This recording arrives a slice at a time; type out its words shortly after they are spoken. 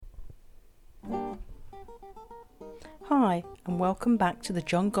Hi, and welcome back to the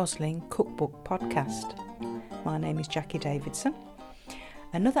John Gosling Cookbook Podcast. My name is Jacqui Davidson.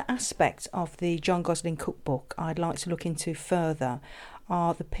 Another aspect of the John Gosling Cookbook I'd like to look into further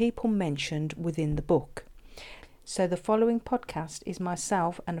are the people mentioned within the book. So the following podcast is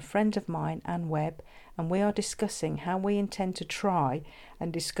myself and a friend of mine, Ann Webb, and we are discussing how we intend to try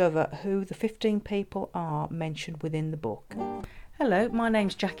and discover who the 15 people are mentioned within the book. Hello, my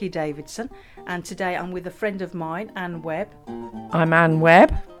name's Jacqui Davidson, and today I'm with a friend of mine, Ann Webb. I'm Ann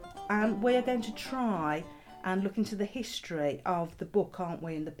Webb. And we are going to try and look into the history of the book, aren't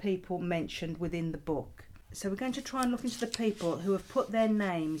we, and the people mentioned within the book. So we're going to try and look into the people who have put their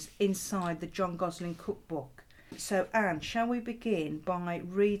names inside the John Gosling Cookbook. So Anne, shall we begin by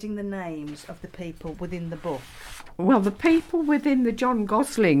reading the names of the people within the book? Well, the people within the John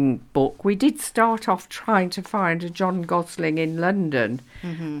Gosling book, we did start off trying to find a John Gosling in London,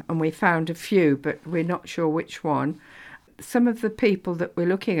 and we found a few, but we're not sure which one. Some of the people that we're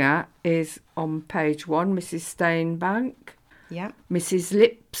looking at is on page 1, Mrs. Steinbank, Mrs.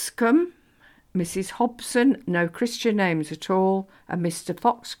 Lipscomb, Mrs. Hobson, no Christian names at all, and Mr.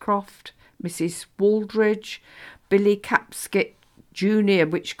 Foxcroft, Mrs. Waldridge, Billy Capstick Jr.,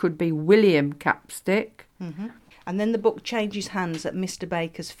 which could be William Capstick. And then the book changes hands at Mr.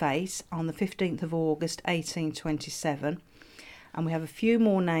 Baker's face on the 15th of August 1827. And we have a few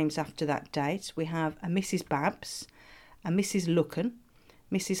more names after that date. We have a Mrs. Babs, a Mrs. Lucken,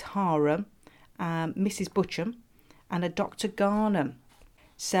 Mrs. Harham, Mrs. Butcham, and a Dr. Garnham.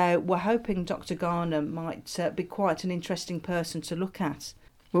 So we're hoping Dr. Garnham might be quite an interesting person to look at.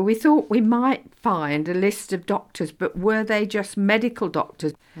 Well, we thought we might find a list of doctors, but were they just medical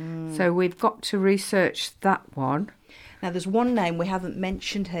doctors? So we've got to research that one. Now, there's one name we haven't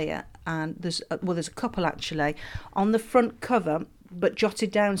mentioned here, and there's a couple actually. On the front cover, but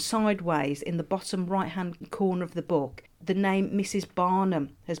jotted down sideways in the bottom right-hand corner of the book, the name Mrs.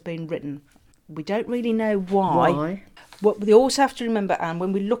 Barnum has been written. We don't really know why. What we also have to remember, Anne,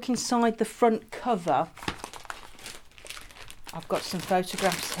 when we look inside the front cover, I've got some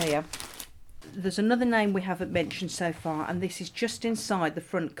photographs here. There's another name we haven't mentioned so far, and this is just inside the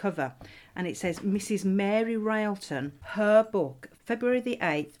front cover. And it says Mrs. Mary Railton, her book, February the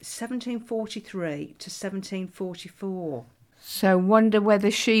 8th, 1743 to 1744. So wonder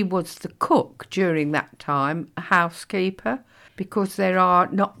whether she was the cook during that time, a housekeeper, because there are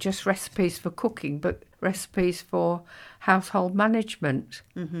not just recipes for cooking, but recipes for household management.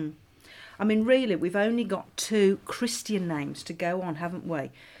 I mean, really, we've only got 2 Christian names to go on, haven't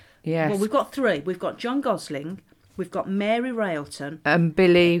we? Yes. Well, we've got 3. We've got John Gosling, we've got Mary Railton. And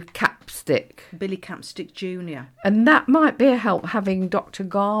Billy Capstick. Billy Capstick Jr. And that might be a help, having Dr.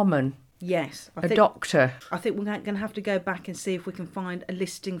 Garman. Yes. Doctor. I think we're going to have to go back and see if we can find a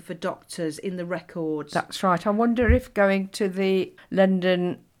listing for doctors in the records. That's right. I wonder if going to the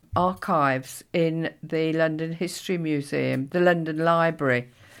London archives in the London History Museum, the London Library.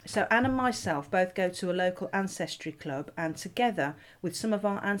 So Anne and myself both go to a local ancestry club, and together with some of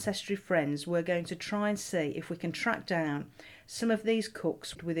our ancestry friends, we're going to try and see if we can track down some of these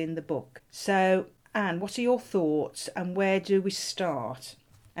cooks within the book. So Anne, what are your thoughts, and where do we start?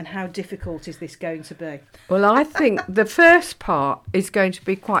 And how difficult is this going to be? Well, I think the first part is going to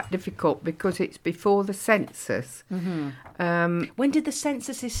be quite difficult because it's before the census. When did the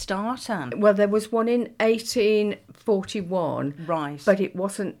censuses start, Anne? Well, there was one in 1841. Right. But it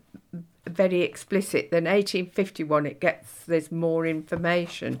wasn't very explicit. Then 1851, there's more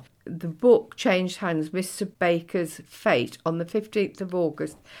information. The book changed hands, Mr. Baker's fate, on the 15th of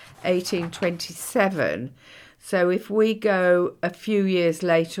August, 1827. So if we go a few years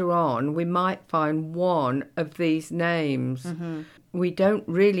later on, we might find one of these names. We don't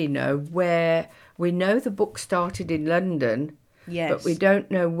really know where. We know the book started in London, yes, but we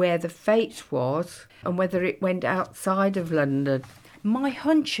don't know where the fate was and whether it went outside of London. My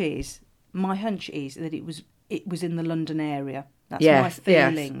hunch is that it was in the London area. That's my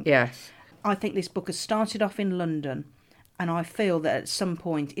feeling. Yes. I think this book has started off in London, and I feel that at some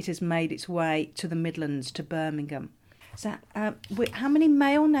point it has made its way to the Midlands, to Birmingham. So how many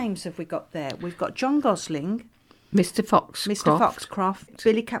male names have we got there? We've got John Gosling, Mr. Foxcroft,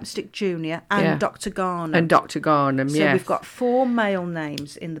 Billy Capstick Jr. and Dr. Garnham. And Dr. Garnham, so we've got 4 male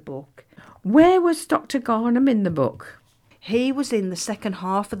names in the book. Where was Dr. Garnham in the book? He was in the second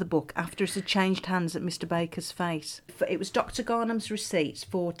half of the book after it had changed hands at Mr. Baker's face. It was Dr. Garnham's receipts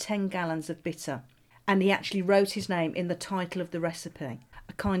for 10 gallons of bitter. And he actually wrote his name in the title of the recipe,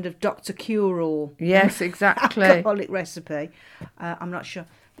 a kind of Dr. Cure-all. Yes, exactly. Alcoholic recipe. I'm not sure.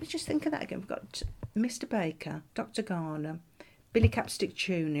 Let's just think of that again. We've got Mr. Baker, Dr. Garnham, Billy Capstick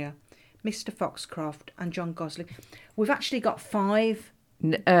Jr., Mr. Foxcroft and John Gosling. We've actually got 5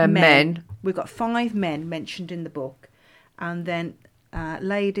 men. We've got 5 men mentioned in the book. And then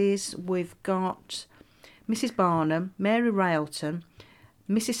ladies, we've got Mrs. Barnum, Mary Railton,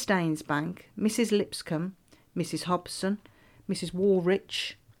 Mrs. Stainsbank, Mrs. Lipscomb, Mrs. Hobson, Mrs.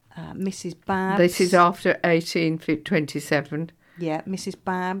 Warrich, Mrs. Babs. This is after 1827. Yeah, Mrs.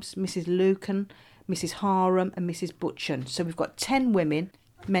 Babs, Mrs. Lucan, Mrs. Harham and Mrs. Butchen. So we've got 10 women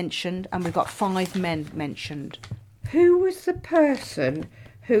mentioned and we've got 5 men mentioned. Who was the person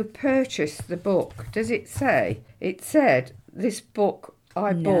who purchased the book? Does it say? It said, this book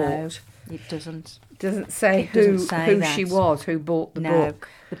I bought. No, it doesn't. Doesn't say It doesn't say who that. she was who bought the No, book.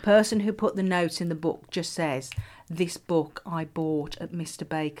 the person who put the note in the book just says, this book I bought at Mr.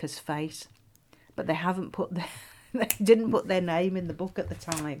 Baker's face. But they haven't put they didn't put their name in the book at the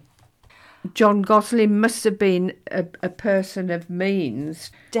time. John Gosling must have been a person of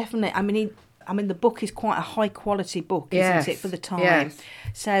means. Definitely. I mean, the book is quite a high quality book, Yes, isn't it, for the time? yes.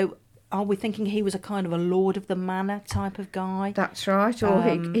 So are we thinking he was a kind of a lord of the manor type of guy? That's right. Or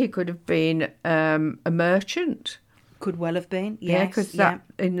he could have been a merchant. Could well have been. Yeah, Yes, because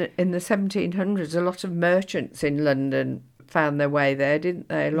in the 1700s, a lot of merchants in London found their way there, didn't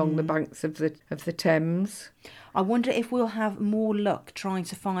they, along the banks of the Thames. I wonder if we'll have more luck trying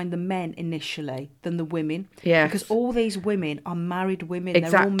to find the men initially than the women. Yes. Because all these women are married women.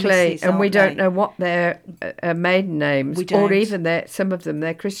 Exactly, They're all Mrs., and we aren't don't they? know what their maiden names, We don't. or even some of them,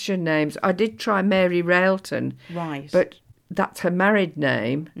 their Christian names. I did try Mary Railton, Right. but that's her married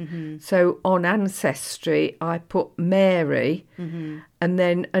name. Mm-hmm. So on Ancestry, I put Mary, and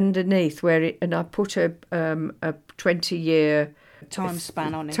then underneath and I put a 20-year time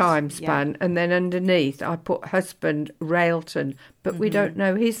span on it. And then underneath I put husband Railton, but we don't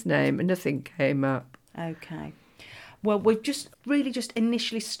know his name, and nothing came up. Okay. Well, we've just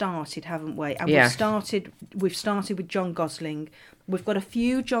initially started, haven't we? And Yeah. we've started with John Gosling. We've got a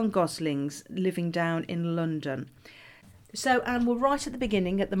few John Goslings living down in London. So, and we're right at the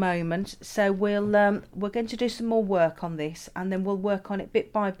beginning at the moment. So we're going to do some more work on this, and then we'll work on it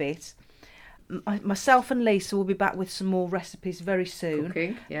bit by bit. Myself and Lisa will be back with some more recipes very soon.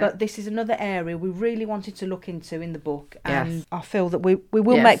 Cooking, yeah. But this is another area we really wanted to look into in the book, and Yes. I feel that we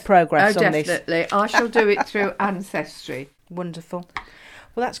will Yes. make progress on this. Definitely. I shall do it through Ancestry. Wonderful.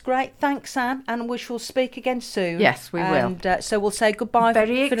 Well, that's great. Thanks, Anne, and we shall speak again soon. Yes, we will. And so we'll say goodbye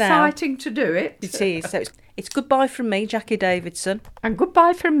Very for now. exciting to do it. It is. So it's goodbye from me, Jacqui Davidson. And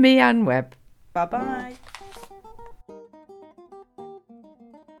goodbye from me, Ann Webb. Bye-bye.